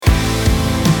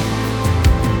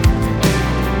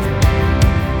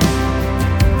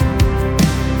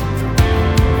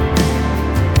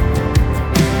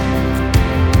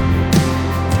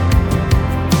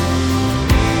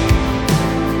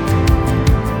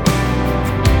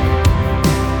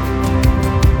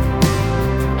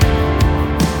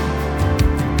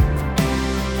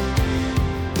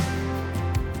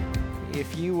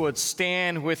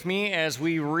stand with me as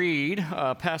we read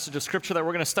a passage of Scripture that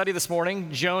we're going to study this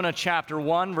morning, Jonah chapter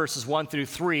 1, verses 1 through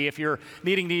 3. If you're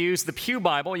needing to use the Pew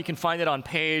Bible, you can find it on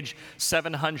page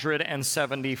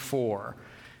 774.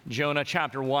 Jonah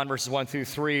chapter 1, verses 1 through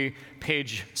 3,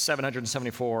 page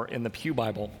 774 in the Pew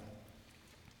Bible.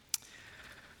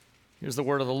 Here's the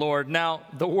word of the Lord. Now,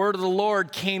 the word of the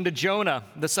Lord came to Jonah,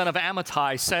 the son of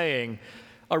Amittai, saying,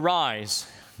 "Arise,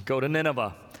 go to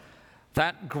Nineveh,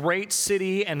 that great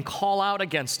city, and call out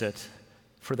against it,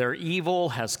 for their evil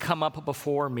has come up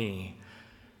before me."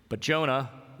 But Jonah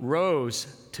rose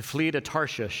to flee to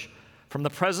Tarshish. From the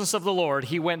presence of the Lord,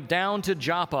 he went down to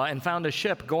Joppa and found a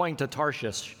ship going to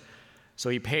Tarshish. So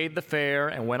he paid the fare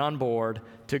and went on board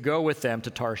to go with them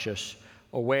to Tarshish,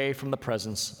 away from the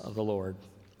presence of the Lord.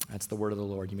 That's the word of the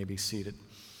Lord. You may be seated.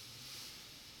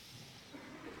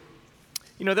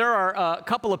 You know, there are a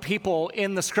couple of people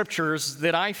in the Scriptures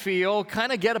that I feel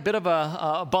kind of get a bit of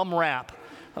a bum rap.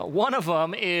 One of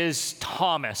them is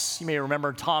Thomas. You may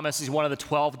remember Thomas. He's one of the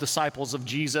 12 disciples of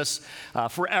Jesus,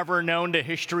 forever known to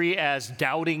history as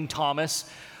Doubting Thomas.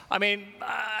 I mean,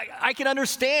 I can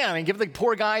understand and give the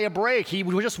poor guy a break. He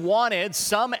just wanted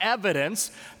some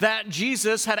evidence that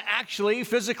Jesus had actually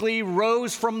physically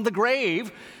rose from the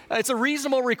grave. It's a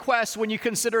reasonable request when you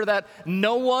consider that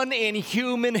no one in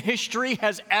human history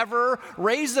has ever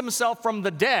raised himself from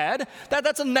the dead.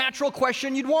 That's a natural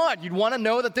question you'd want. You'd want to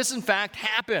know that this in fact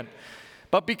happened.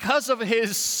 But because of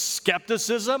his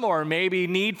skepticism or maybe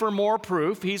need for more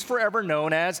proof, he's forever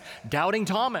known as Doubting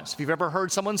Thomas. If you've ever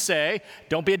heard someone say,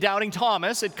 "Don't be a Doubting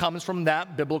Thomas," it comes from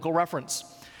that biblical reference.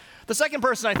 The second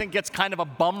person I think gets kind of a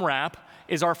bum rap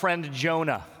is our friend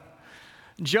Jonah.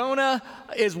 Jonah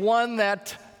is one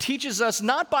that teaches us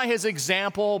not by his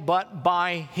example, but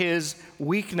by his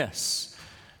weakness.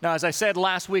 Now, as I said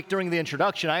last week during the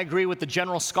introduction, I agree with the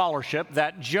general scholarship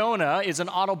that Jonah is an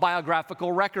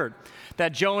autobiographical record.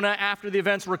 That Jonah, after the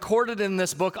events recorded in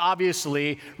this book,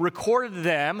 obviously recorded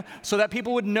them so that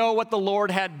people would know what the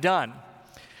Lord had done.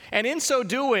 And in so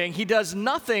doing, he does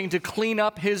nothing to clean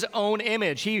up his own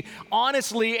image. He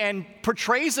honestly and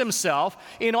portrays himself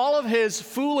in all of his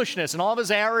foolishness and all of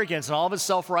his arrogance and all of his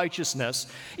self-righteousness,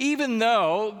 even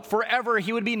though forever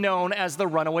he would be known as the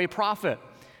runaway prophet.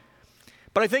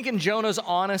 But I think in Jonah's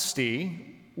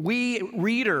honesty, we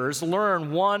readers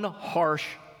learn one harsh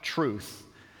truth.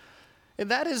 And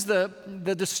that is the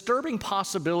disturbing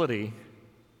possibility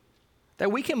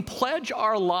that we can pledge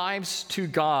our lives to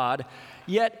God,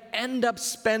 yet end up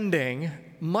spending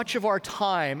much of our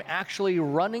time actually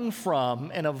running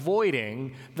from and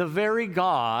avoiding the very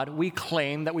God we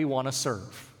claim that we want to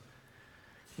serve.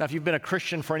 Now, if you've been a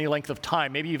Christian for any length of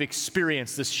time, maybe you've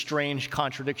experienced this strange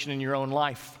contradiction in your own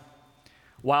life.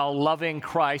 While loving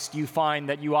Christ, you find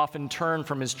that you often turn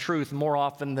from his truth more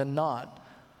often than not.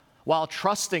 While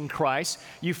trusting Christ,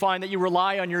 you find that you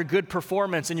rely on your good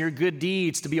performance and your good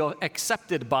deeds to be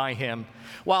accepted by him.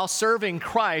 While serving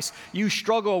Christ, you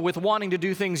struggle with wanting to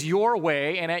do things your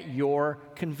way and at your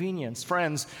convenience.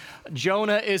 Friends,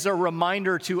 Jonah is a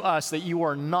reminder to us that you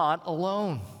are not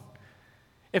alone.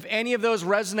 If any of those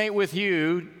resonate with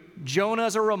you, Jonah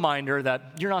is a reminder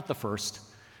that you're not the first.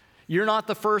 You're not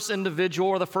the first individual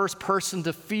or the first person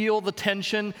to feel the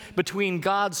tension between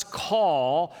God's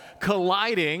call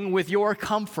colliding with your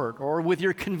comfort or with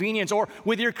your convenience or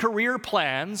with your career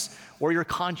plans or your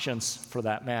conscience, for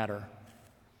that matter.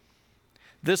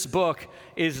 This book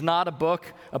is not a book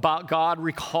about God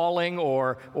recalling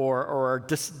or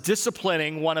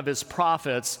disciplining one of his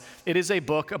prophets. It is a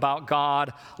book about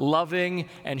God loving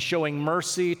and showing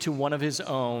mercy to one of his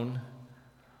own,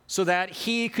 so that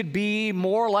he could be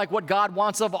more like what God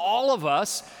wants of all of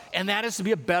us, and that is to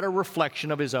be a better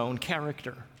reflection of his own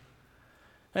character.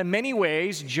 In many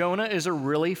ways, Jonah is a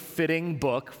really fitting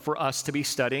book for us to be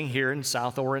studying here in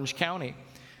South Orange County.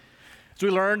 As we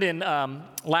learned in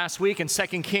last week in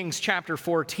 2 Kings chapter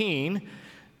 14,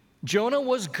 Jonah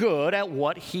was good at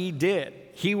what he did.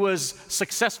 He was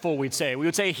successful, we'd say. We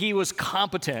would say he was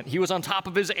competent. He was on top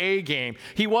of his A game.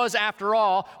 He was, after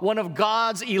all, one of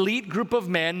God's elite group of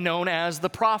men known as the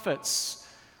prophets.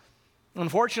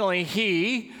 Unfortunately,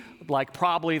 he, like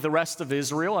probably the rest of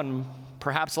Israel and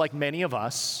perhaps like many of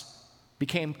us,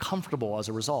 became comfortable as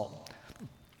a result.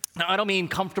 Now, I don't mean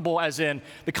comfortable as in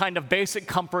the kind of basic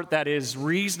comfort that is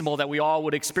reasonable that we all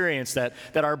would experience, that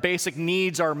our basic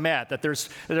needs are met, that there's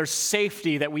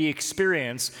safety that we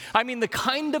experience. I mean the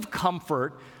kind of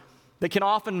comfort that can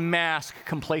often mask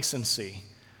complacency,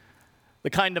 the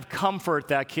kind of comfort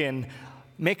that can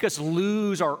make us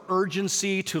lose our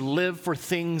urgency to live for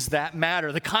things that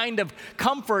matter. The kind of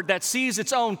comfort that sees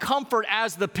its own comfort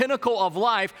as the pinnacle of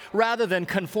life rather than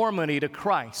conformity to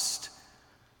Christ.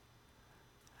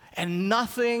 And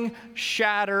nothing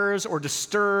shatters or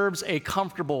disturbs a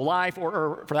comfortable life,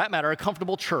 or for that matter, a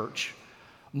comfortable church,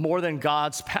 more than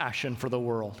God's passion for the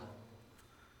world.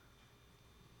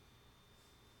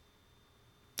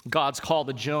 God's call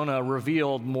to Jonah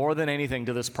revealed more than anything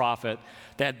to this prophet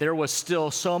that there was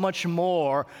still so much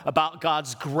more about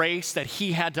God's grace that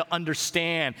he had to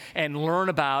understand and learn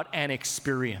about and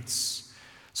experience.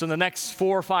 So in the next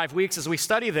 4 or 5 weeks as we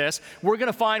study this, we're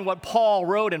going to find what Paul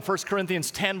wrote in 1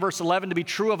 Corinthians 10, verse 11 to be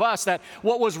true of us, that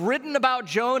what was written about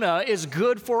Jonah is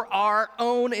good for our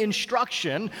own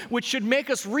instruction, which should make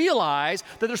us realize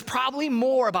that there's probably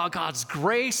more about God's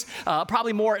grace,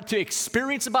 probably more to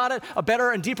experience about it, a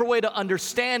better and deeper way to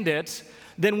understand it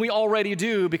than we already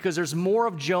do, because there's more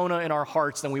of Jonah in our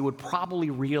hearts than we would probably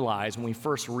realize when we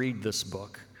first read this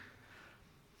book.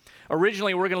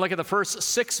 Originally, we're going to look at the first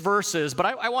 6 verses, but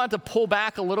I wanted to pull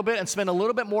back a little bit and spend a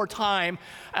little bit more time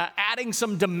adding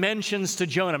some dimensions to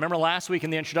Jonah. Remember last week in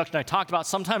the introduction, I talked about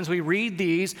sometimes we read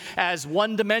these as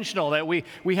one-dimensional, that we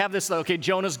have this, okay,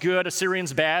 Jonah's good,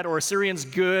 Assyrian's bad, or Assyrian's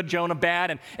good, Jonah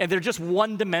bad, and they're just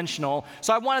one-dimensional.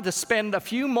 So I wanted to spend a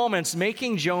few moments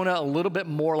making Jonah a little bit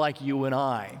more like you and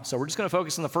I. So we're just going to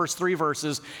focus on the first 3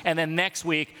 verses, and then next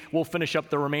week we'll finish up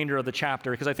the remainder of the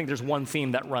chapter, because I think there's one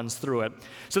theme that runs through it.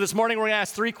 So this morning we're going to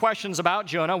ask 3 questions about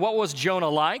Jonah. What was Jonah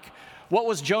like? What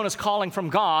was Jonah's calling from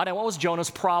God? And what was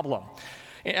Jonah's problem?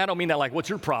 And I don't mean that like, what's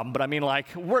your problem? But I mean like,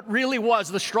 what really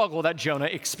was the struggle that Jonah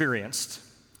experienced?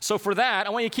 So for that, I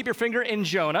want you to keep your finger in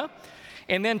Jonah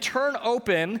and then turn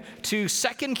open to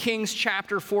 2 Kings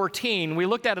chapter 14. We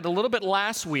looked at it a little bit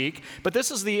last week, but this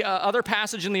is the other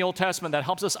passage in the Old Testament that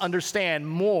helps us understand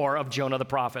more of Jonah the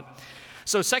prophet.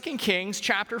 So 2 Kings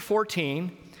chapter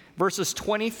 14, verses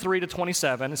 23 to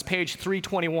 27 is page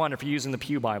 321 if you're using the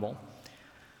Pew Bible.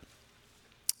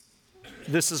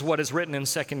 This is what is written in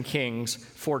 2 Kings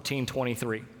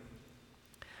 14:23.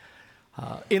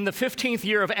 In the 15th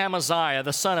year of Amaziah,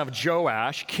 the son of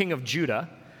Joash, king of Judah,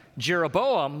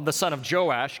 Jeroboam, the son of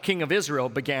Joash, king of Israel,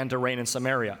 began to reign in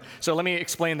Samaria. So let me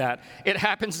explain that. It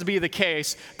happens to be the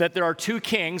case that there are 2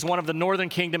 kings, one of the northern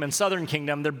kingdom and southern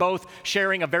kingdom. They're both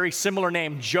sharing a very similar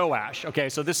name, Joash. Okay,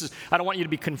 so this is, I don't want you to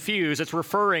be confused. It's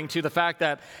referring to the fact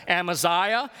that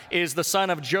Amaziah is the son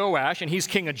of Joash, and he's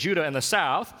king of Judah in the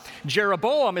south.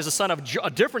 Jeroboam is the son of a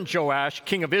different Joash,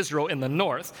 king of Israel in the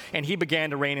north, and he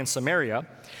began to reign in Samaria.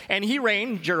 And he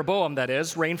reigned, Jeroboam that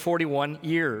is, reigned 41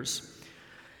 years.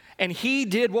 And he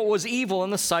did what was evil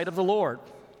in the sight of the Lord.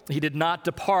 He did not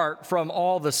depart from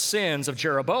all the sins of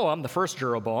Jeroboam, the first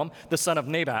Jeroboam, the son of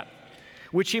Nebat,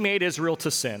 which he made Israel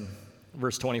to sin.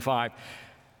 Verse 25.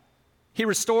 He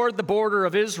restored the border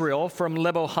of Israel from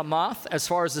Lebo-Hamath as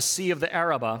far as the sea of the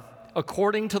Arabah,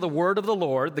 according to the word of the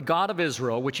Lord, the God of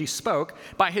Israel, which he spoke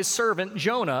by his servant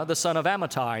Jonah, the son of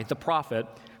Amittai, the prophet,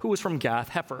 who was from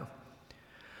Gath-Hepher.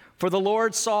 For the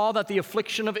Lord saw that the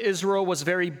affliction of Israel was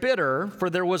very bitter,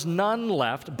 for there was none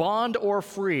left, bond or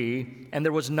free, and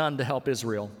there was none to help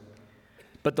Israel.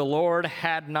 But the Lord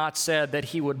had not said that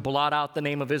he would blot out the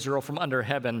name of Israel from under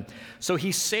heaven. So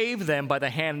he saved them by the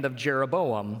hand of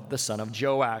Jeroboam, the son of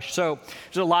Joash. So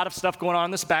there's a lot of stuff going on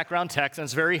in this background text, and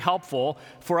it's very helpful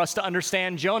for us to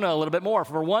understand Jonah a little bit more.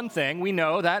 For one thing, we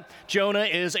know that Jonah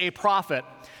is a prophet.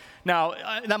 Now,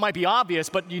 that might be obvious,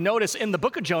 but you notice in the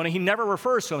book of Jonah, he never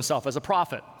refers to himself as a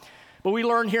prophet. But we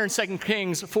learn here in 2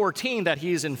 Kings 14 that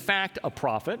he is in fact a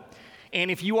prophet.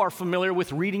 And if you are familiar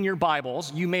with reading your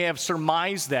Bibles, you may have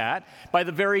surmised that by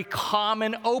the very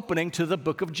common opening to the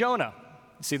book of Jonah.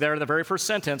 See there in the very first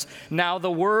sentence, now the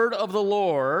word of the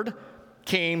Lord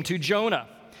came to Jonah.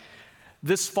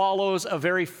 This follows a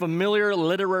very familiar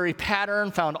literary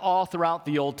pattern found all throughout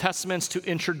the Old Testament to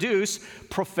introduce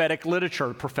prophetic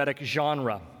literature, prophetic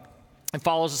genre. It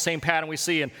follows the same pattern we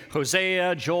see in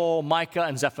Hosea, Joel, Micah,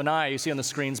 and Zephaniah. You see on the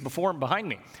screens behind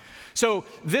me. So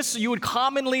this you would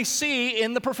commonly see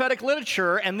in the prophetic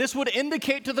literature, and this would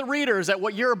indicate to the readers that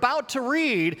what you're about to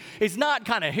read is not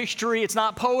kind of history, it's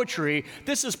not poetry.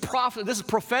 This is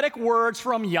prophetic words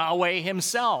from Yahweh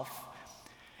himself.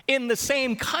 In the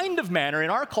same kind of manner, in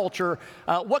our culture,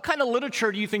 what kind of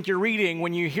literature do you think you're reading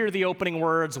when you hear the opening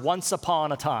words, once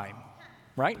upon a time,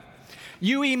 right?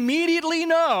 You immediately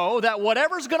know that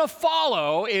whatever's going to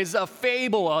follow is a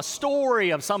fable, a story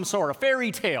of some sort, a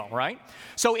fairy tale, right?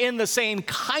 So in the same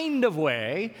kind of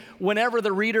way, whenever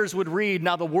the readers would read,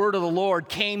 now the word of the Lord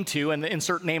came to, and the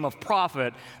insert name of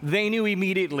prophet, they knew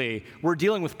immediately we're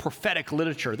dealing with prophetic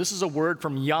literature. This is a word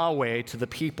from Yahweh to the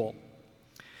people.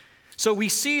 So we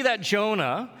see that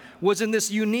Jonah was in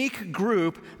this unique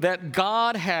group that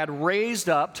God had raised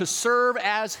up to serve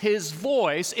as his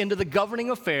voice into the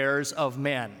governing affairs of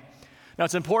men. Now,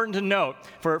 it's important to note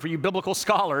for you biblical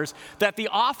scholars that the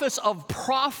office of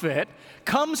prophet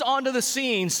comes onto the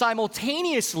scene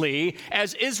simultaneously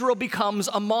as Israel becomes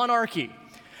a monarchy.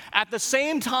 At the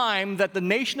same time that the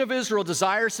nation of Israel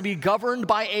desires to be governed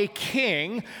by a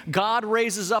king, God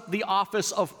raises up the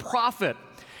office of prophet.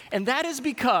 And that is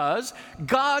because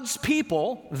God's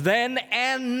people, then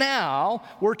and now,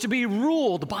 were to be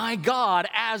ruled by God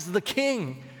as the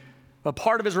king. A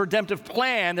part of his redemptive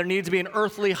plan, there needed to be an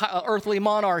earthly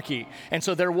monarchy. And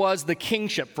so there was the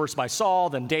kingship, first by Saul,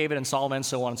 then David and Solomon, and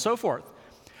so on and so forth.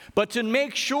 But to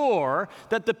make sure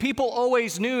that the people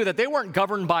always knew that they weren't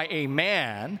governed by a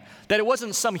man, that it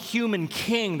wasn't some human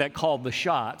king that called the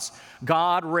shots,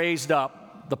 God raised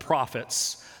up the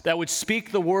prophets that would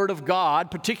speak the word of God,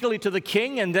 particularly to the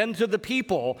king and then to the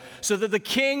people, so that the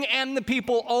king and the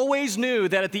people always knew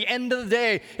that at the end of the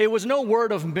day, it was no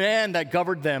word of man that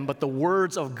governed them, but the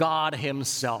words of God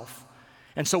himself.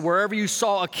 And so wherever you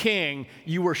saw a king,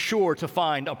 you were sure to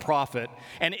find a prophet.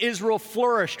 And Israel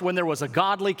flourished when there was a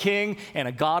godly king and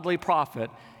a godly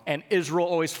prophet. And Israel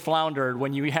always floundered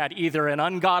when you had either an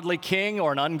ungodly king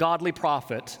or an ungodly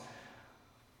prophet.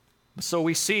 So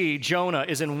we see Jonah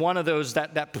is in one of those,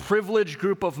 that privileged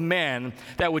group of men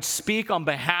that would speak on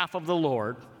behalf of the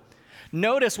Lord.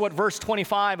 Notice what verse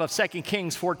 25 of 2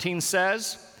 Kings 14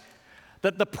 says,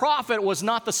 that the prophet was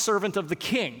not the servant of the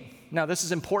king. Now, this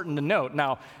is important to note.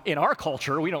 Now, in our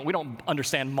culture, we don't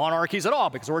understand monarchies at all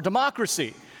because we're a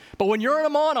democracy. But when you're in a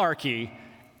monarchy,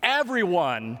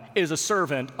 everyone is a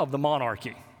servant of the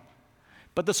monarchy.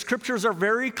 But the scriptures are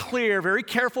very clear, very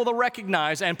careful to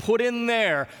recognize and put in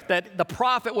there that the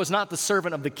prophet was not the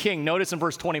servant of the king. Notice in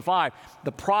verse 25,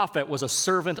 the prophet was a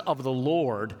servant of the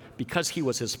Lord because he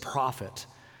was his prophet.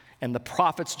 And the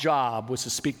prophet's job was to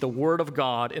speak the word of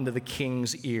God into the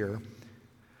king's ear.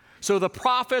 So the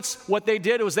prophets, what they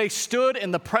did was they stood in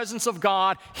the presence of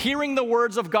God, hearing the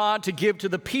words of God to give to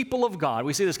the people of God.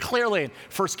 We see this clearly in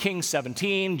 1 Kings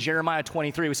 17, Jeremiah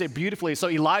 23. We see it beautifully. So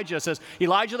Elijah says,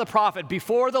 Elijah the prophet,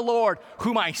 before the Lord,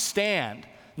 whom I stand.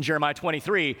 In Jeremiah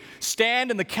 23, stand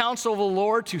in the counsel of the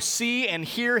Lord to see and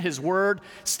hear his word.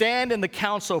 Stand in the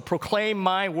counsel, proclaim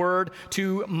my word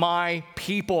to my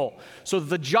people. So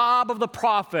the job of the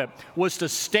prophet was to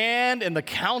stand in the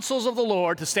counsels of the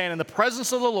Lord, to stand in the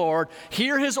presence of the Lord,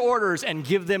 hear his orders, and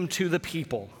give them to the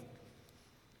people.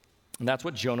 And that's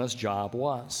what Jonah's job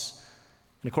was.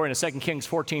 And according to 2 Kings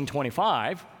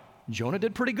 14:25, Jonah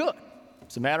did pretty good.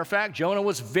 As a matter of fact, Jonah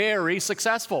was very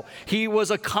successful. He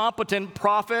was a competent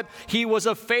prophet. He was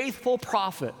a faithful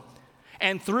prophet.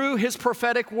 And through his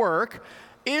prophetic work,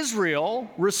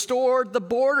 Israel restored the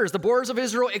borders. The borders of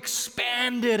Israel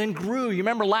expanded and grew. You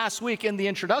remember last week in the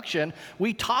introduction,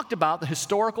 we talked about the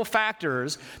historical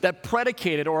factors that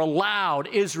predicated or allowed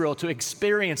Israel to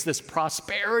experience this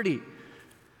prosperity.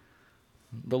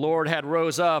 The Lord had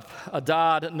rose up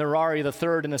Adad-Nirari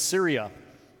III in Assyria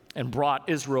and brought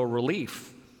Israel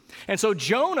relief. And so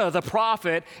Jonah, the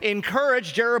prophet,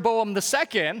 encouraged Jeroboam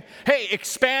II, hey,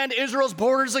 expand Israel's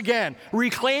borders again.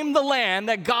 Reclaim the land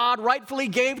that God rightfully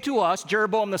gave to us.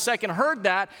 Jeroboam II heard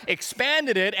that,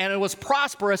 expanded it, and it was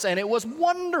prosperous, and it was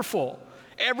wonderful.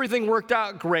 Everything worked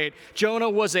out great. Jonah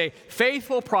was a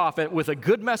faithful prophet with a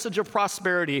good message of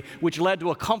prosperity, which led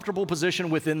to a comfortable position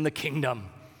within the kingdom.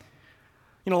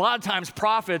 You know, a lot of times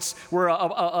prophets were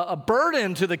a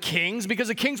burden to the kings because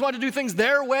the kings wanted to do things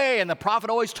their way, and the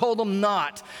prophet always told them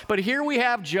not. But here we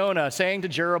have Jonah saying to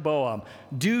Jeroboam,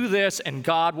 do this and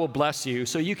God will bless you.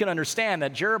 So you can understand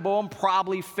that Jeroboam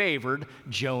probably favored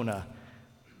Jonah.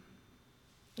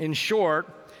 In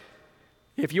short,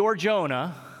 if you're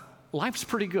Jonah, life's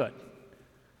pretty good.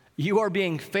 You are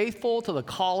being faithful to the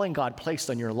calling God placed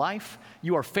on your life.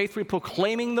 You are faithfully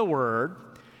proclaiming the word,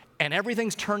 and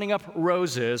everything's turning up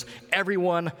roses.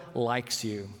 Everyone likes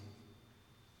you.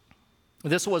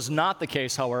 This was not the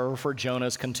case, however, for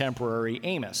Jonah's contemporary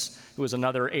Amos, who was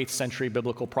another 8th century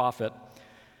biblical prophet.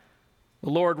 The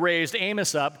Lord raised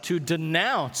Amos up to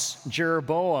denounce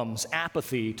Jeroboam's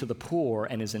apathy to the poor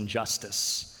and his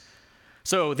injustice.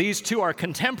 So these two are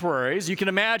contemporaries. You can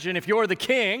imagine if you're the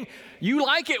king, you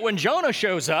like it when Jonah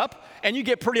shows up, and you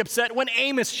get pretty upset when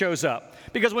Amos shows up.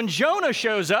 Because when Jonah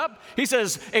shows up, he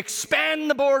says, expand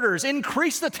the borders,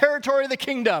 increase the territory of the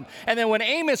kingdom. And then when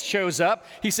Amos shows up,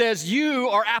 he says, you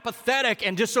are apathetic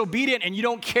and disobedient, and you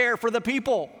don't care for the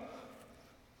people.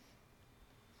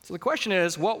 So the question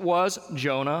is, what was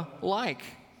Jonah like?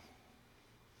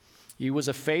 He was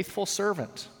a faithful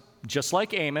servant. just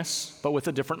like Amos, but with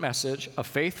a different message, a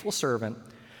faithful servant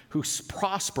who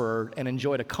prospered and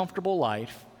enjoyed a comfortable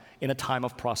life in a time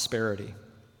of prosperity.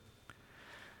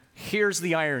 Here's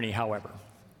the irony, however.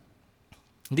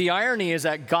 The irony is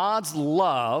that God's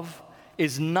love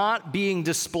is not being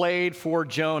displayed for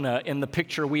Jonah in the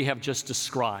picture we have just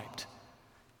described.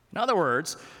 In other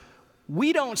words,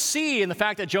 we don't see in the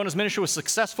fact that Jonah's ministry was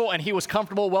successful and he was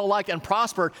comfortable, well-liked, and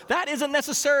prospered, that isn't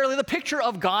necessarily the picture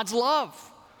of God's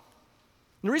love.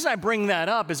 The reason I bring that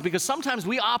up is because sometimes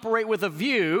we operate with a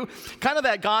view, kind of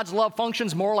that God's love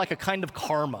functions more like a kind of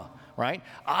karma, right?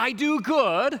 I do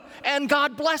good and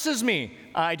God blesses me.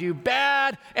 I do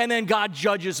bad and then God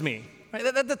judges me. Right?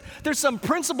 There's some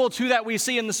principle to that we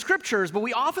see in the scriptures, but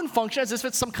we often function as if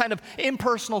it's some kind of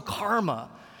impersonal karma.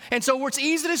 And so it's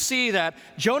easy to see that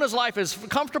Jonah's life is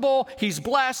comfortable, he's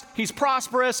blessed, he's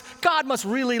prosperous, God must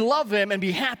really love him and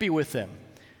be happy with him.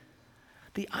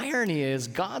 The irony is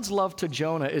God's love to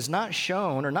Jonah is not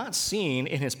shown or not seen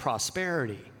in his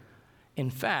prosperity. In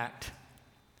fact,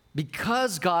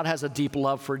 because God has a deep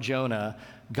love for Jonah,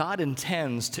 God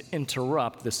intends to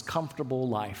interrupt this comfortable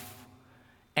life.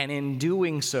 And in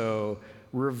doing so,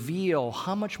 reveal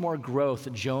how much more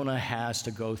growth Jonah has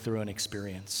to go through and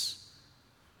experience.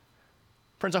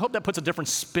 Friends, I hope that puts a different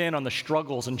spin on the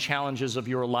struggles and challenges of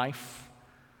your life.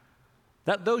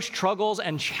 That those struggles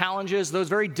and challenges, those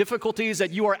very difficulties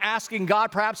that you are asking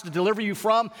God perhaps to deliver you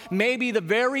from, may be the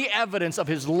very evidence of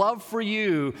his love for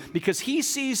you because he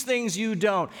sees things you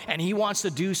don't, and he wants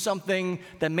to do something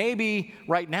that maybe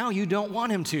right now you don't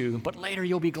want him to, but later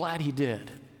you'll be glad he did.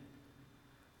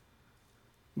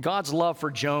 God's love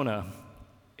for Jonah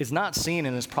is not seen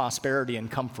in his prosperity and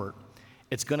comfort.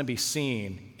 It's going to be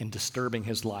seen in disturbing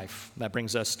his life. That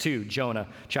brings us to Jonah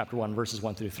chapter 1, verses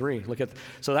 1 through 3.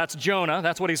 So that's Jonah.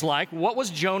 That's what he's like. What was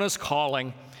Jonah's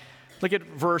calling? Look at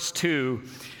verse 2.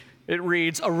 It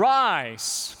reads,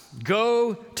 "Arise,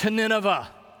 go to Nineveh."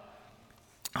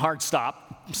 Hard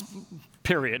stop,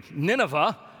 period.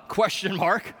 Nineveh, question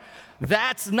mark.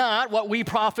 That's not what we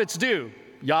prophets do.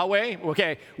 Yahweh,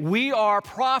 okay, we are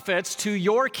prophets to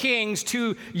your kings,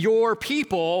 to your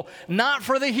people, not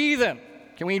for the heathen.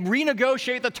 Can we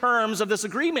renegotiate the terms of this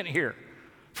agreement here?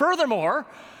 Furthermore,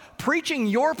 preaching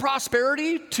your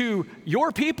prosperity to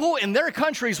your people in their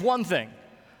country is one thing.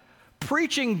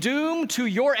 Preaching doom to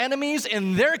your enemies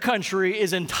in their country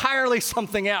is entirely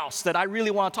something else that I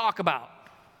really want to talk about.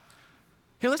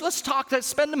 Here, let's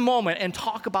spend a moment and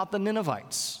talk about the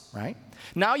Ninevites, right?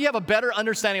 Now you have a better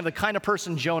understanding of the kind of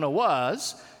person Jonah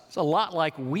was. It's a lot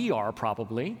like we are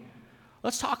probably.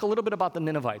 Let's talk a little bit about the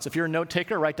Ninevites. If you're a note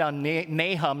taker, write down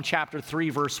Nahum chapter 3,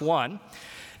 verse 1.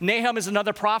 Nahum is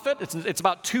another prophet. It's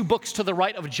about 2 books to the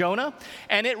right of Jonah,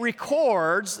 and it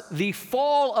records the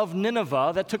fall of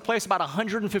Nineveh that took place about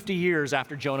 150 years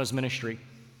after Jonah's ministry.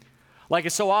 Like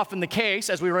is so often the case,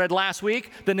 as we read last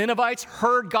week, the Ninevites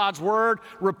heard God's word,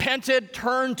 repented,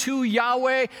 turned to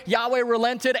Yahweh. Yahweh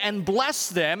relented and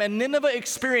blessed them, and Nineveh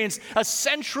experienced a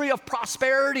century of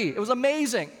prosperity. It was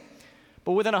amazing.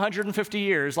 But within 150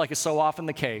 years, like is so often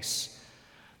the case,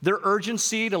 their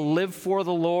urgency to live for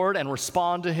the Lord and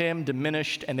respond to him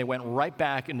diminished, and they went right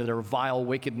back into their vile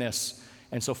wickedness.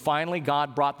 And so finally,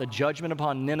 God brought the judgment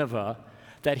upon Nineveh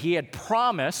that he had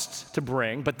promised to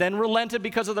bring, but then relented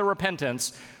because of their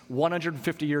repentance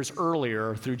 150 years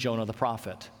earlier through Jonah the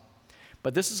prophet.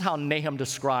 But this is how Nahum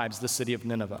describes the city of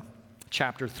Nineveh.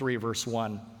 Chapter 3, verse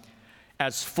 1.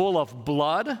 As full of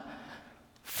blood,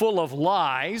 full of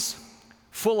lies,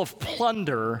 full of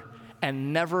plunder,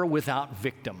 and never without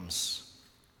victims.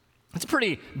 It's a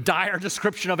pretty dire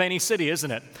description of any city,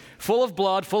 isn't it? Full of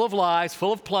blood, full of lies,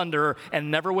 full of plunder, and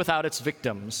never without its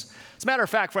victims. As a matter of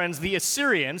fact, friends, the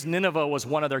Assyrians, Nineveh was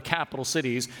one of their capital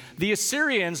cities, the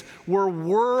Assyrians were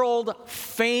world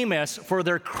famous for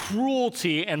their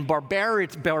cruelty and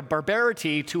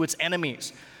barbarity to its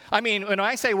enemies. I mean, when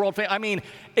I say world famous, I mean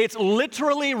it's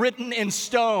literally written in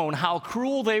stone how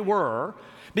cruel they were,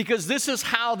 because this is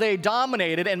how they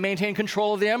dominated and maintained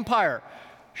control of the empire.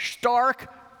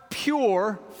 Stark,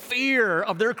 pure fear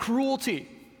of their cruelty.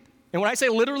 And when I say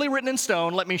literally written in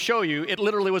stone, let me show you, it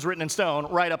literally was written in stone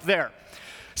right up there.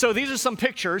 So these are some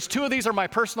pictures. 2 of these are my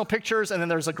personal pictures, and then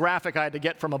there's a graphic I had to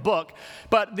get from a book.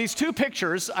 But these 2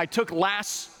 pictures I took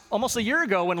almost a year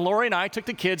ago when Lori and I took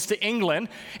the kids to England,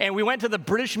 and we went to the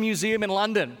British Museum in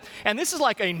London. And this is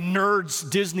like a nerd's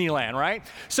Disneyland, right?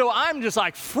 So I'm just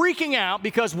like freaking out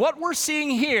because what we're seeing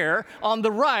here on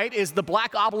the right is the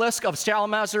black obelisk of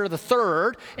Shalmaneser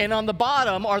III, and on the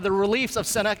bottom are the reliefs of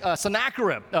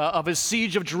Sennacherib, of his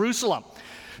siege of Jerusalem.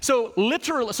 So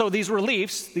literally, so these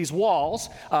reliefs, these walls,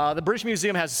 the British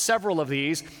Museum has several of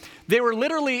these. They were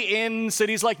literally in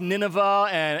cities like Nineveh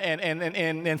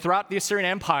and throughout the Assyrian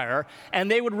Empire, and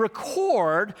they would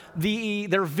record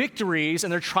their victories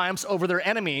and their triumphs over their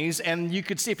enemies. And you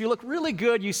could see, if you look really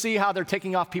good, you see how they're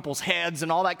taking off people's heads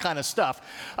and all that kind of stuff.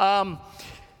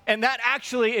 And that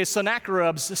actually is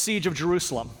Sennacherib's siege of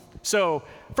Jerusalem. So,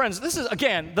 friends, this is,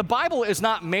 again, the Bible is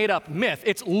not made-up myth.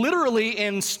 It's literally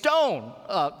in stone,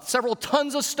 several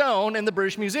tons of stone in the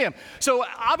British Museum. So,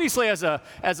 obviously, as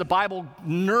a Bible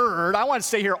nerd, I want to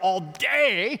stay here all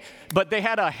day, but they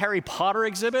had a Harry Potter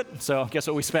exhibit, so guess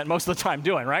what we spent most of the time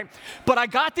doing, right? But I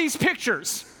got these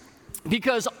pictures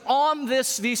because on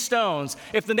these stones,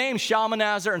 if the names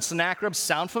Shalmaneser and Sennacherib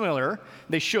sound familiar,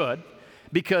 they should,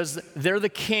 because they're the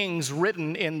kings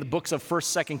written in the books of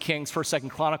 1st, 2nd Kings, 1st, 2nd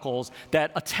Chronicles that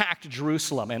attacked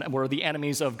Jerusalem and were the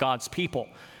enemies of God's people.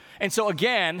 And so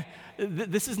again,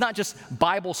 this is not just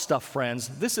Bible stuff, friends.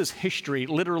 This is history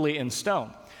literally in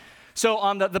stone. So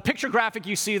on the picture graphic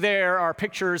you see there are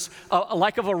pictures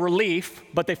like of a relief,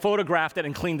 but they photographed it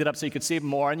and cleaned it up so you could see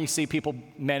more, and you see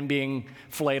men being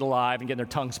flayed alive and getting their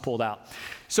tongues pulled out.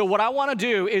 So what I want to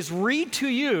do is read to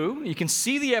you, you can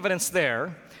see the evidence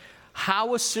there,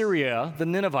 how Assyria, the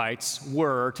Ninevites,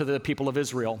 were to the people of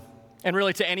Israel, and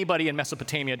really to anybody in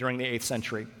Mesopotamia during the 8th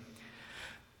century.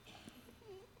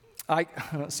 I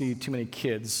don't see too many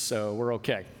kids, so we're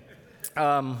okay.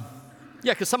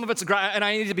 Because some of it's, and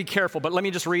I need to be careful, but let me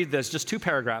just read this, just 2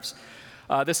 paragraphs.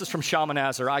 This is from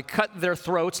Shalmaneser. I cut their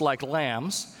throats like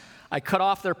lambs. I cut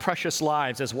off their precious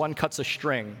lives as one cuts a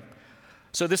string.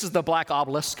 So this is the black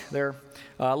obelisk there.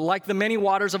 Like the many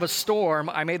waters of a storm,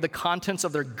 I made the contents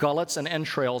of their gullets and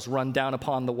entrails run down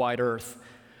upon the wide earth.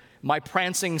 My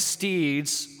prancing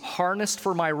steeds, harnessed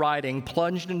for my riding,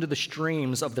 plunged into the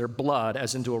streams of their blood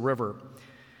as into a river.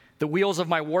 The wheels of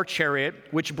my war chariot,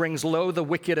 which brings low the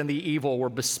wicked and the evil, were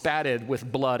bespattered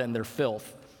with blood and their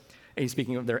filth. And he's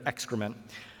speaking of their excrement.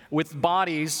 With the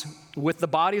bodies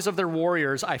of their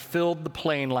warriors, I filled the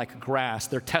plain like grass.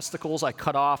 Their testicles I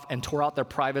cut off and tore out their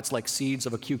privates like seeds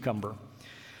of a cucumber.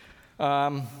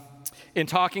 In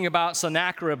talking about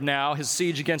Sennacherib now, his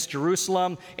siege against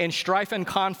Jerusalem, in strife and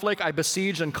conflict, I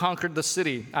besieged and conquered the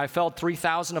city. I felled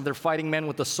 3,000 of their fighting men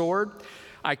with the sword.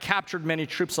 I captured many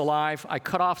troops alive. I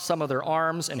cut off some of their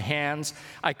arms and hands.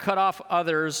 I cut off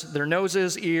others, their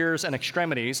noses, ears, and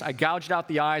extremities. I gouged out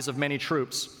the eyes of many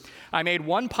troops. I made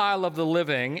one pile of the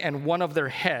living and one of their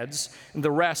heads, and the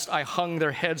rest I hung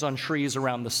their heads on trees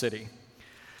around the city.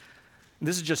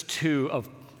 This is just 2 of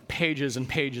pages and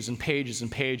pages and pages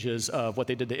and pages of what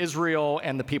they did to Israel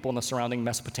and the people in the surrounding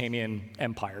Mesopotamian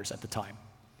empires at the time.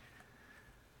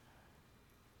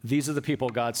 These are the people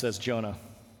God says, Jonah,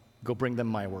 go bring them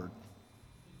my word.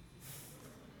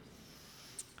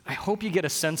 I hope you get a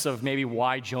sense of maybe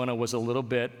why Jonah was a little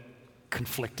bit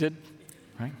conflicted,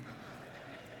 right?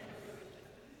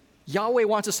 Yahweh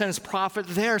wants to send his prophet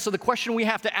there. So the question we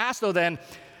have to ask, though, then,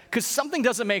 because something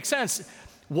doesn't make sense,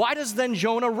 why does then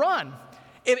Jonah run?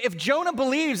 If Jonah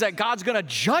believes that God's going to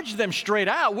judge them straight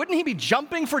out, wouldn't he be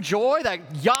jumping for joy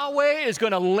that Yahweh is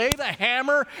going to lay the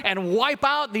hammer and wipe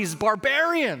out these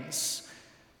barbarians?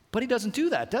 But he doesn't do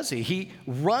that, does he? He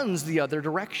runs the other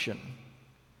direction.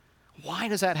 Why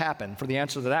does that happen? For the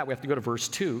answer to that, we have to go to verse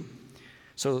 2.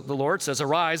 So the Lord says,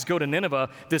 arise, go to Nineveh,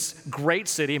 this great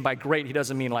city. And by great, he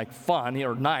doesn't mean like fun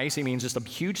or nice. He means just a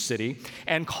huge city.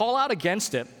 And call out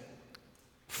against it.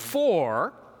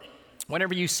 For,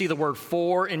 whenever you see the word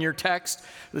for in your text,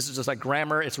 this is just like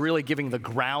grammar. It's really giving the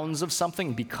grounds of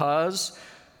something, because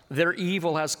their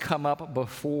evil has come up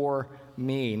before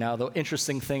me. Now, the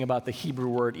interesting thing about the Hebrew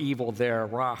word evil there,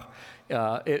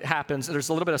 it happens, there's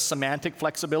a little bit of semantic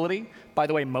flexibility. By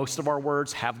the way, most of our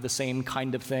words have the same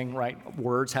kind of thing, right?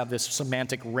 Words have this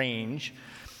semantic range.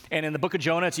 And in the book of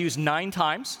Jonah, it's used 9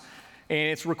 times, and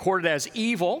it's recorded as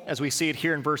evil, as we see it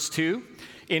here in verse 2.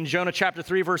 In Jonah chapter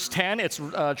 3, verse 10, it's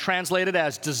translated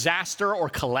as disaster or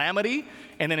calamity.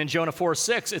 And then in Jonah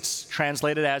 4:6, it's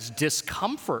translated as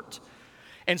discomfort.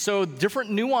 And so different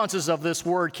nuances of this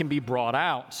word can be brought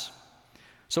out.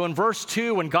 So in verse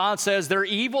 2, when God says, their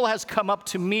evil has come up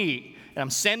to me, and I'm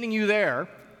sending you there,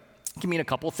 it can mean a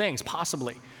couple things,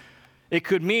 possibly. It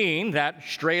could mean that,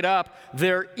 straight up,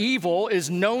 their evil is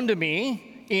known to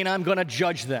me, and I'm going to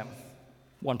judge them.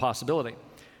 One possibility.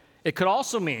 It could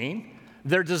also mean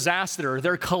their disaster,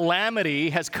 their calamity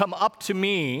has come up to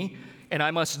me, and I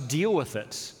must deal with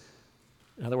it.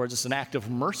 In other words, it's an act of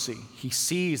mercy. He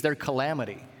sees their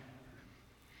calamity.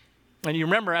 And you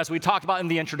remember, as we talked about in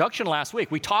the introduction last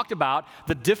week, we talked about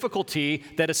the difficulty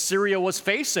that Assyria was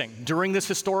facing during this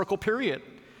historical period.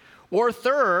 Or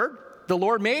third, the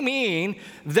Lord may mean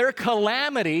their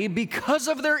calamity because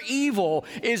of their evil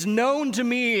is known to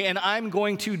me and I'm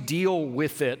going to deal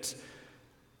with it.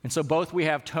 And so both we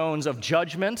have tones of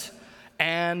judgment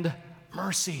and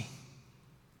mercy.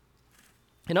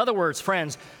 In other words,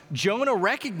 friends, Jonah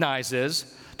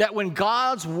recognizes that when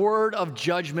God's word of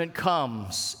judgment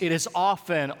comes, it is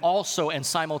often also and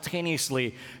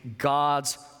simultaneously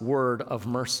God's word of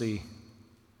mercy.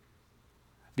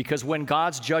 Because when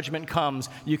God's judgment comes,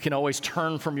 you can always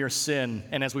turn from your sin.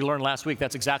 And as we learned last week,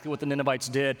 that's exactly what the Ninevites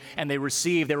did. And they were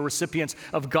recipients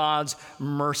of God's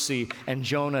mercy. And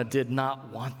Jonah did not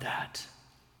want that.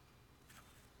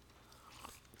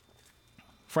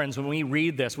 Friends, when we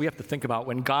read this, we have to think about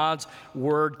when God's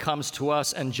word comes to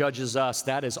us and judges us,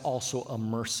 that is also a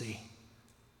mercy.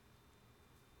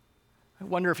 I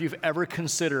wonder if you've ever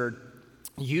considered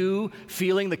you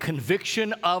feeling the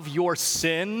conviction of your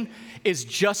sin is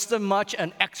just as much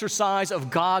an exercise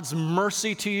of God's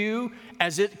mercy to you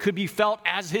as it could be felt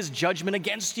as his judgment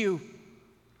against you.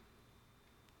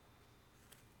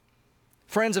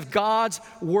 Friends, if God's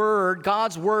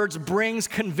words brings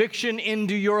conviction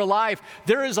into your life,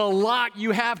 there is a lot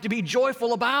you have to be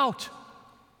joyful about.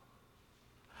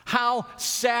 How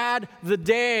sad the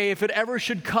day, if it ever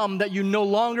should come, that you no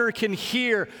longer can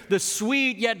hear the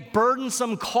sweet yet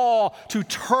burdensome call to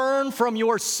turn from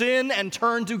your sin and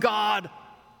turn to God.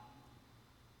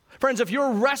 Friends, if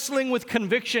you're wrestling with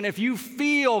conviction, if you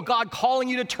feel God calling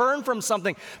you to turn from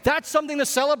something, that's something to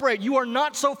celebrate. You are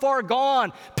not so far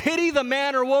gone. Pity the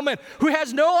man or woman who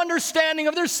has no understanding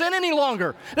of their sin any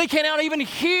longer. They cannot even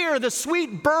hear the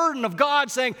sweet burden of God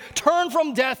saying, turn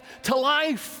from death to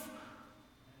life.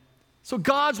 So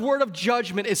God's word of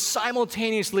judgment is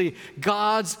simultaneously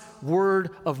God's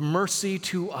word of mercy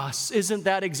to us. Isn't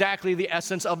that exactly the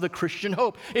essence of the Christian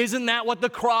hope? Isn't that what the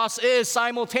cross is?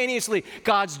 Simultaneously,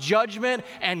 God's judgment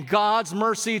and God's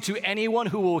mercy to anyone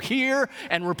who will hear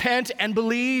and repent and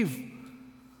believe.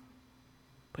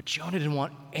 But Jonah didn't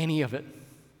want any of it.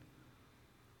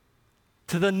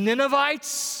 To the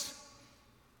Ninevites,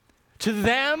 to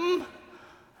them,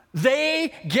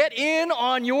 they get in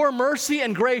on your mercy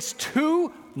and grace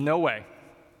too? No way.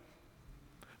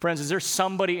 Friends, is there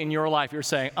somebody in your life you're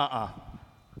saying,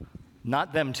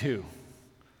 not them too?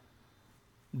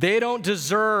 They don't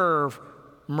deserve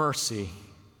mercy.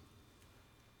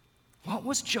 What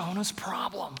was Jonah's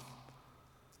problem?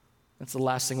 That's the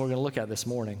last thing we're going to look at this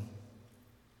morning.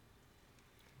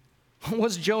 What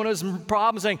was Jonah's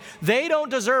problem? Saying, they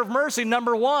don't deserve mercy.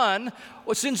 Number one,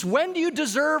 since when do you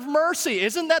deserve mercy?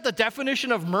 Isn't that the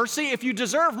definition of mercy? If you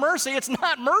deserve mercy, it's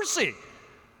not mercy.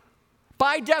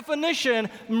 By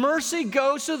definition, mercy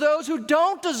goes to those who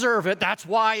don't deserve it. That's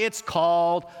why it's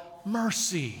called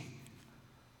mercy.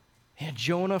 And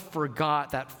Jonah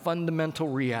forgot that fundamental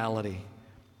reality.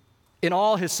 In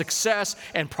all his success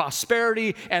and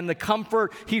prosperity and the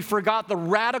comfort, he forgot the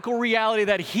radical reality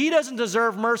that he doesn't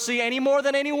deserve mercy any more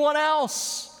than anyone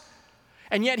else.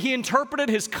 And yet he interpreted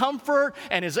his comfort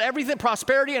and his everything,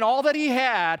 prosperity and all that he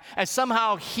had as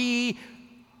somehow he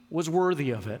was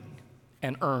worthy of it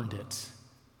and earned it.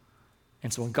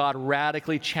 And so when God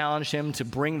radically challenged him to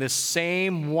bring this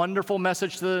same wonderful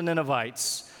message to the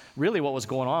Ninevites, really what was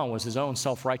going on was his own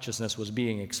self-righteousness was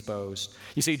being exposed.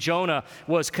 You see, Jonah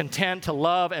was content to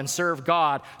love and serve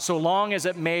God so long as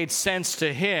it made sense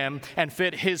to him and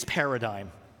fit his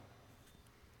paradigm.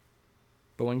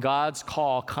 But when God's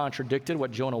call contradicted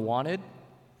what Jonah wanted,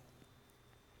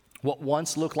 what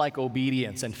once looked like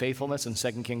obedience and faithfulness in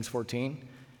 2 Kings 14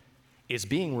 is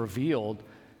being revealed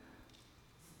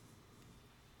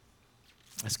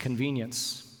as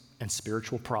convenience and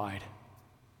spiritual pride.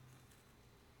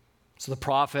 So the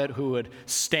prophet who would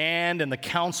stand in the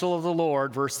counsel of the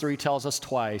Lord, verse 3 tells us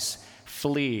twice,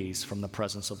 flees from the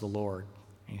presence of the Lord.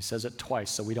 And he says it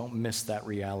twice so we don't miss that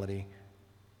reality.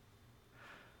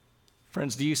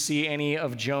 Friends, do you see any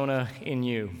of Jonah in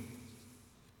you?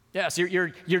 Yes,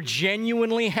 you're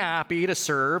genuinely happy to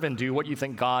serve and do what you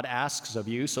think God asks of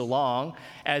you so long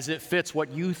as it fits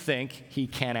what you think he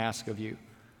can ask of you.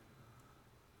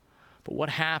 But what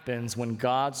happens when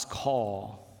God's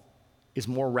call is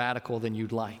more radical than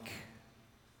you'd like?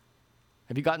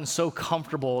 Have you gotten so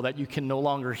comfortable that you can no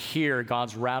longer hear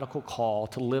God's radical call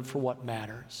to live for what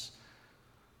matters?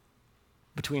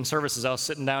 Between services, I was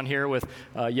sitting down here with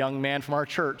a young man from our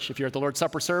church. If you're at the Lord's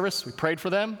Supper service, we prayed for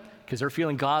them because they're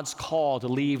feeling God's call to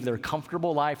leave their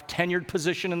comfortable life, tenured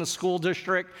position in the school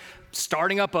district,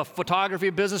 starting up a photography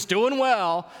business, doing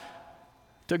well,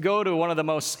 to go to one of the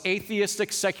most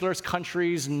atheistic, secularist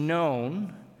countries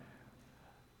known,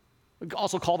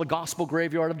 also called the gospel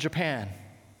graveyard of Japan.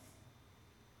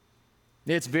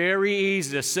 It's very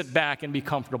easy to sit back and be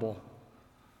comfortable.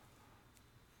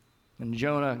 And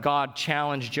God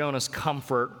challenged Jonah's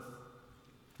comfort.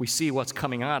 We see what's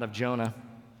coming out of Jonah.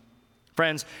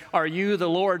 Friends, are you the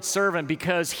Lord's servant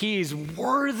because he's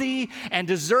worthy and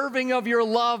deserving of your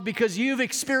love because you've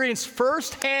experienced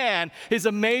firsthand his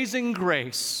amazing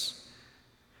grace?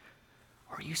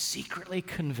 Or are you secretly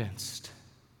convinced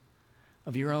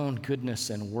of your own goodness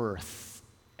and worth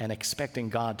and expecting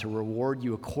God to reward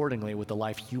you accordingly with the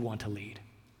life you want to lead?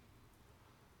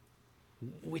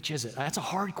 Which is it? That's a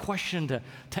hard question to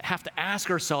have to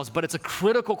ask ourselves, but it's a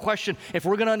critical question if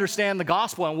we're going to understand the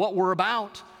gospel and what we're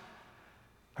about.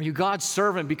 Are you God's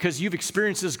servant because you've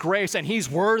experienced his grace and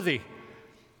he's worthy?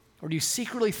 Or do you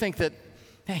secretly think that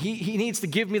he needs to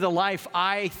give me the life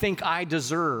I think I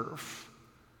deserve?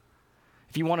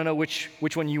 If you want to know which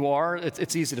one you are,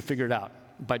 it's easy to figure it out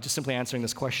by just simply answering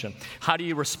this question. How do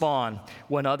you respond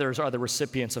when others are the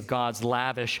recipients of God's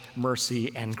lavish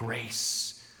mercy and grace?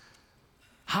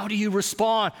 How do you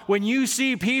respond when you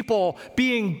see people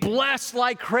being blessed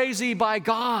like crazy by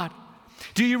God?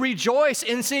 Do you rejoice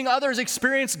in seeing others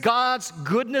experience God's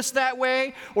goodness that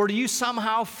way? Or do you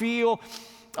somehow feel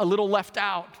a little left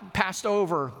out, passed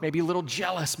over, maybe a little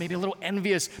jealous, maybe a little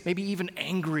envious, maybe even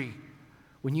angry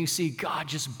when you see God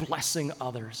just blessing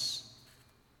others?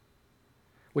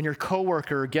 When your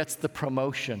coworker gets the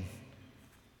promotion,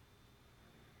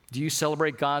 do you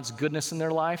celebrate God's goodness in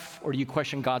their life, or do you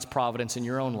question God's providence in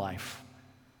your own life?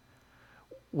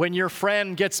 When your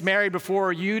friend gets married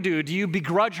before you do you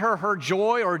begrudge her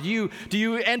joy, or do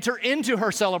you enter into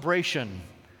her celebration?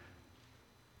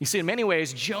 You see, in many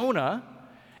ways, Jonah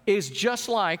is just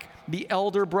like the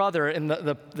elder brother in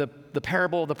the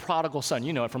parable of the prodigal son.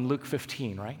 You know it from Luke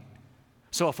 15, right?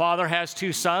 So a father has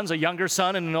two sons, a younger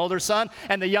son and an older son,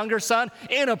 and the younger son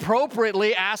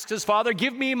inappropriately asks his father,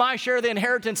 give me my share of the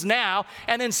inheritance now,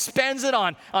 and then spends it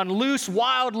on loose,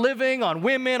 wild living, on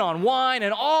women, on wine,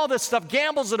 and all this stuff,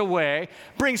 gambles it away,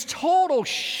 brings total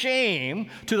shame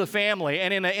to the family,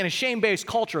 and in a shame-based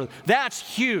culture, that's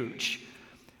huge.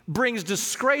 Brings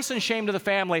disgrace and shame to the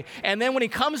family, and then when he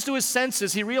comes to his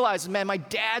senses, he realizes, man, my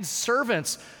dad's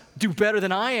servants do better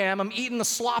than I am. I'm eating the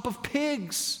slop of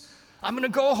pigs. I'm going to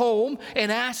go home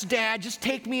and ask Dad, just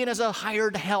take me in as a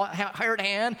hired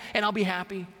hand, and I'll be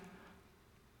happy.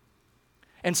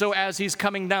 And so as he's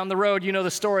coming down the road, you know the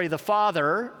story, the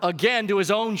father, again to his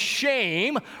own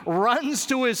shame, runs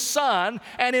to his son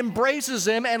and embraces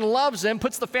him and loves him,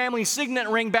 puts the family signet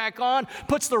ring back on,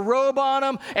 puts the robe on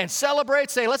him, and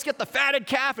celebrates, say, let's get the fatted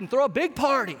calf and throw a big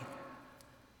party.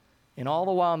 And all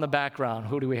the while in the background,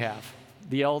 who do we have?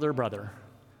 The elder brother,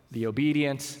 the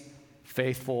obedient,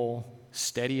 faithful,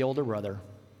 steady older brother.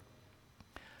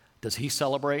 Does he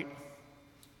celebrate?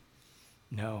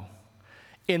 No.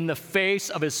 In the face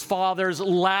of his father's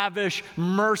lavish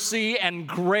mercy and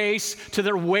grace to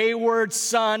their wayward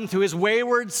son, to his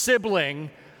wayward sibling,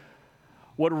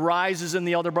 what rises in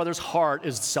the elder brother's heart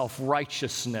is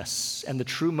self-righteousness and the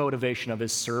true motivation of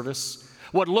his service.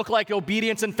 What looked like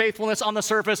obedience and faithfulness on the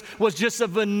surface was just a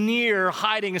veneer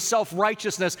hiding a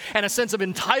self-righteousness and a sense of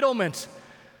entitlement.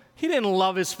 He didn't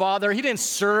love his father. He didn't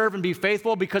serve and be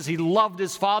faithful because he loved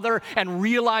his father and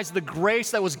realized the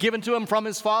grace that was given to him from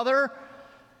his father.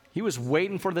 He was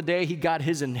waiting for the day he got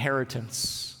his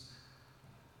inheritance.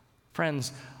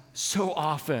 Friends, so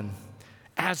often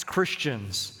as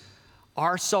Christians,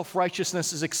 our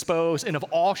self-righteousness is exposed in of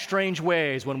all strange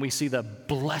ways when we see the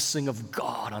blessing of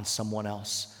God on someone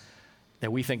else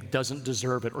that we think doesn't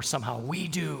deserve it, or somehow we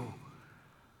do.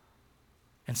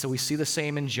 And so we see the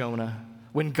same in Jonah.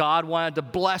 When God wanted to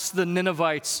bless the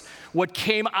Ninevites, what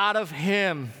came out of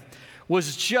him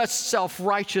was just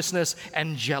self-righteousness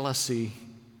and jealousy.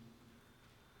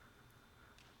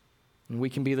 And we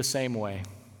can be the same way.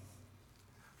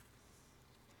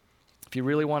 If you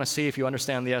really want to see if you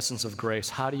understand the essence of grace,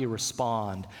 how do you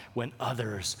respond when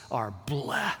others are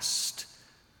blessed?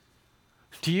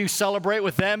 Do you celebrate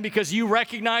with them because you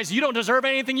recognize you don't deserve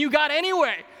anything you got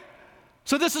anyway?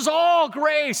 So this is all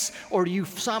grace. Or do you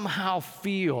somehow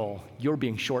feel you're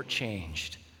being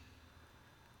shortchanged?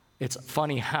 It's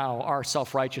funny how our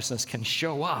self-righteousness can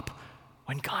show up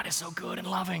when God is so good and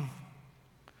loving.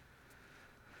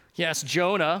 Yes,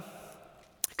 Jonah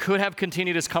could have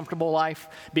continued his comfortable life,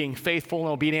 being faithful and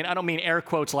obedient. I don't mean air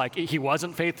quotes like he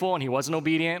wasn't faithful and he wasn't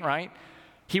obedient, right?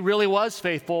 He really was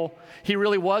faithful. He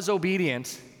really was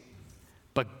obedient.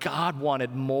 But God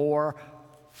wanted more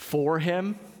for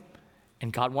him.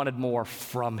 And God wanted more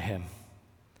from him.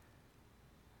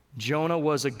 Jonah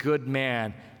was a good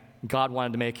man. God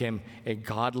wanted to make him a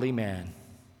godly man.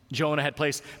 Jonah had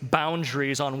placed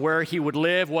boundaries on where he would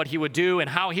live, what he would do, and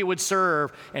how he would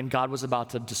serve, and God was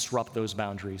about to disrupt those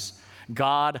boundaries.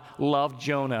 God loved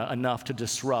Jonah enough to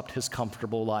disrupt his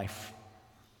comfortable life.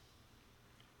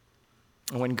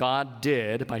 And when God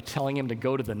did, by telling him to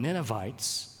go to the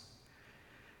Ninevites,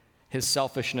 his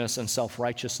selfishness and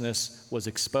self-righteousness was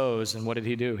exposed, and what did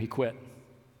he do? He quit.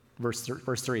 Verse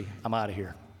 3, I'm out of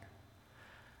here.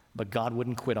 But God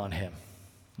wouldn't quit on him.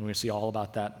 We're going to see all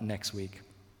about that next week.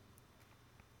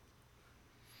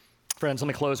 Friends, let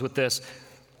me close with this.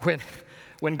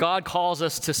 When God calls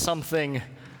us to something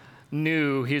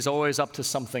new, he's always up to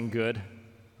something good.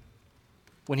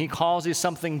 When he calls you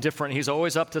something different, he's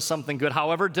always up to something good.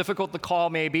 However difficult the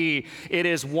call may be, it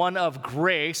is one of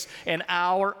grace and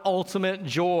our ultimate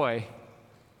joy.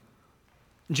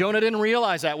 Jonah didn't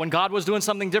realize that when God was doing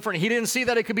something different. He didn't see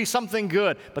that it could be something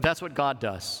good, but that's what God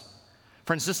does.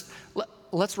 Friends, just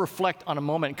let's reflect on a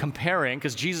moment comparing,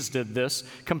 because Jesus did this,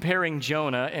 comparing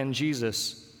Jonah and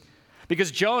Jesus.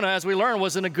 Because Jonah, as we learn,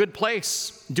 was in a good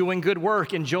place, doing good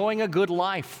work, enjoying a good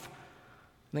life.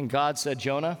 And then God said,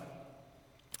 Jonah,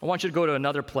 I want you to go to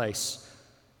another place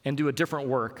and do a different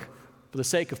work for the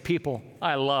sake of people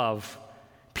I love,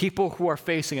 people who are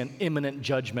facing an imminent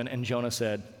judgment. And Jonah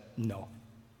said, no.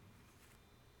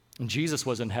 And Jesus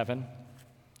was in heaven,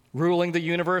 ruling the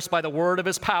universe by the word of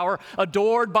his power,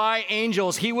 adored by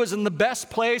angels. He was in the best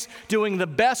place, doing the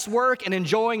best work and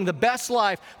enjoying the best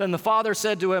life. Then the Father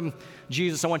said to him,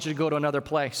 Jesus, I want you to go to another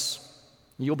place.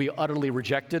 You'll be utterly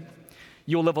rejected.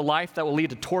 You'll live a life that will lead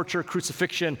to torture,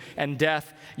 crucifixion, and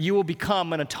death. You will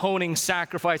become an atoning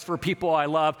sacrifice for people I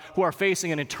love who are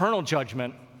facing an eternal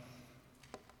judgment.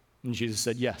 And Jesus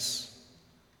said, yes.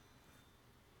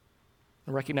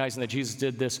 Recognizing that Jesus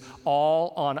did this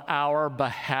all on our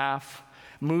behalf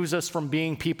moves us from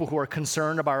being people who are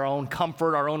concerned about our own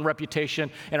comfort, our own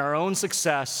reputation, and our own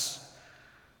success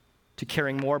to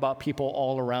caring more about people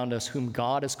all around us whom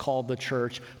God has called the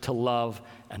church to love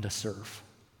and to serve.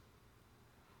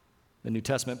 The New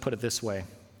Testament put it this way: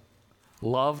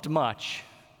 loved much,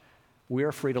 we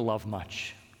are free to love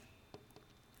much.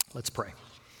 Let's pray.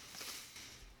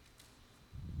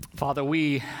 Father,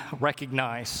 we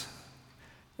recognize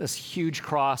this huge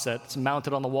cross that's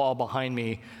mounted on the wall behind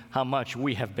me, how much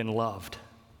we have been loved.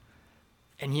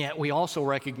 And yet we also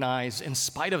recognize, in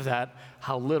spite of that,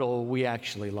 how little we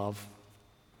actually love.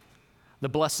 The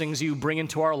blessings you bring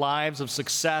into our lives of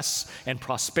success and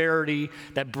prosperity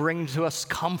that bring to us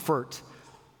comfort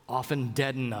often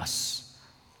deaden us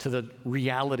to the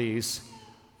realities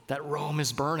that Rome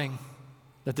is burning,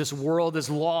 that this world is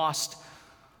lost,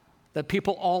 that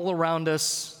people all around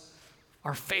us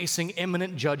are facing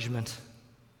imminent judgment.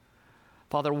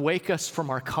 Father, wake us from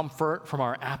our comfort, from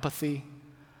our apathy.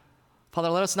 Father,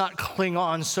 let us not cling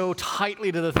on so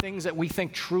tightly to the things that we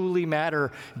think truly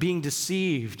matter, being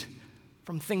deceived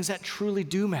from things that truly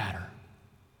do matter.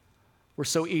 We're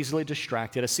so easily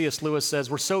distracted. As C.S. Lewis says,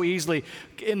 we're so easily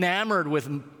enamored with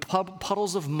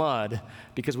puddles of mud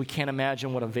because we can't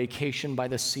imagine what a vacation by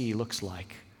the sea looks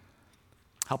like.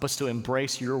 Help us to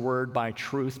embrace your word by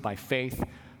truth, by faith,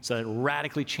 so that it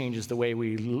radically changes the way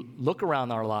we look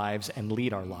around our lives and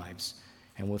lead our lives.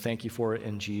 And we'll thank you for it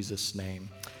in Jesus' name.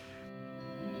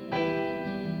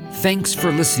 Thanks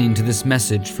for listening to this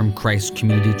message from Christ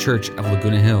Community Church of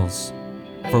Laguna Hills.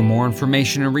 For more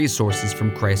information and resources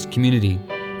from Christ Community,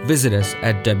 visit us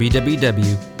at www.ccclh.org.